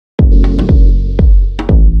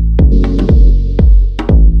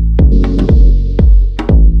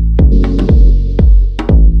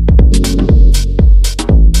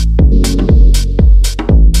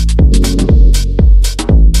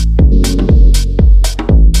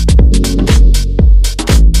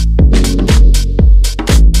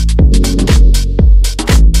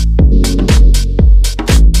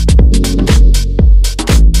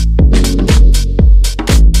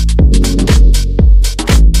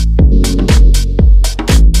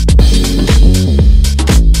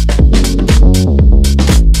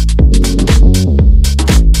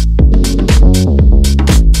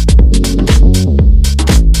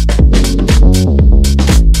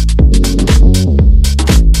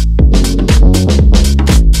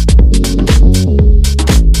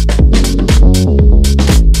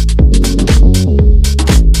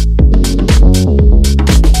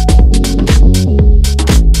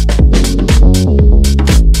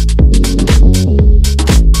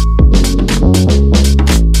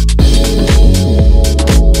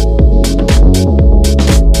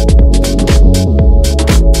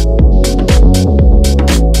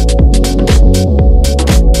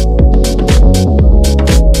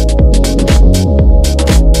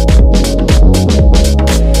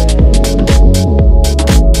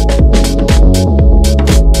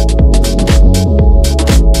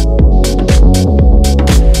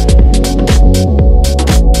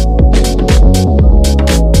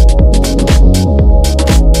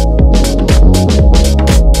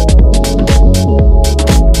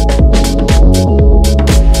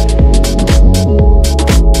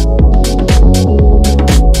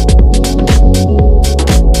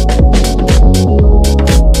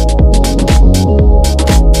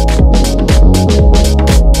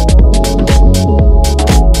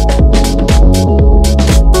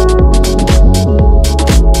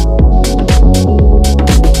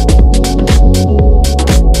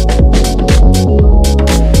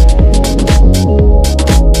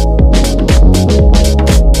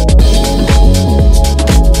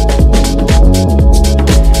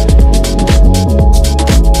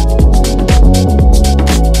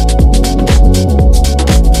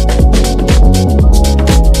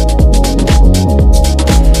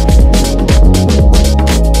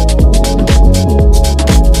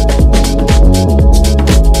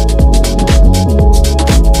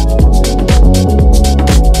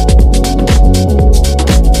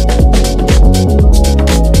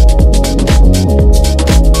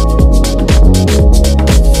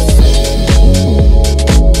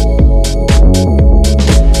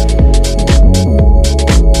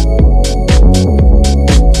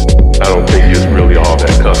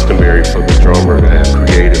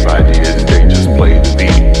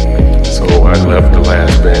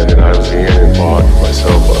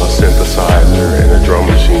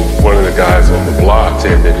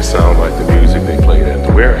that it sounded like the music they played at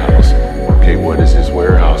the warehouse. Okay, what is this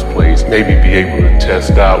warehouse place? Maybe be able to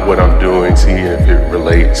test out what I'm doing, see if it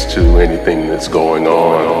relates to anything that's going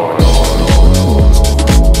on.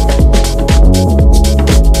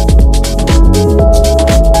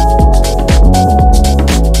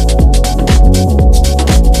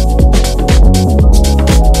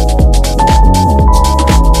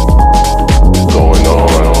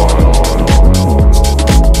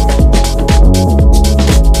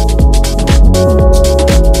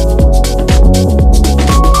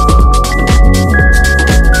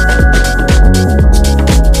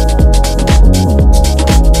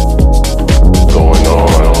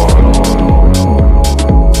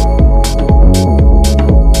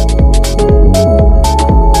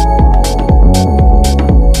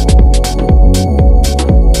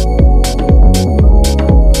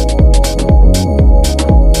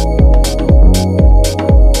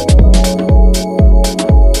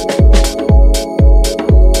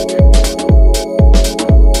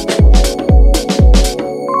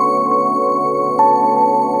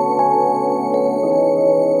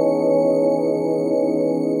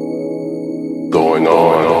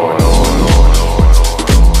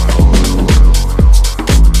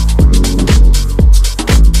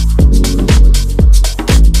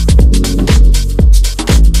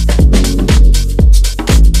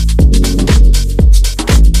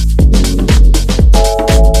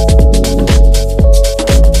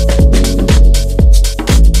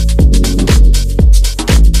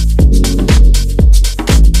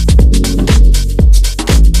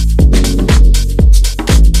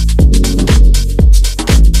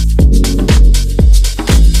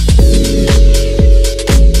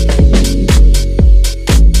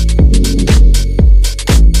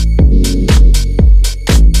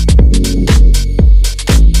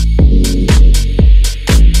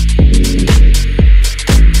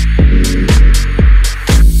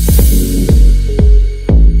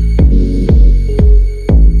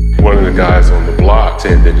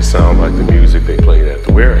 Said that it sounded like the music they played at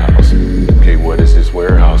the warehouse. Okay, what is this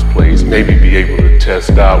warehouse place? Maybe be able to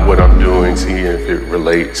test out what I'm doing, see if it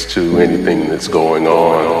relates to anything that's going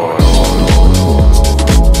on.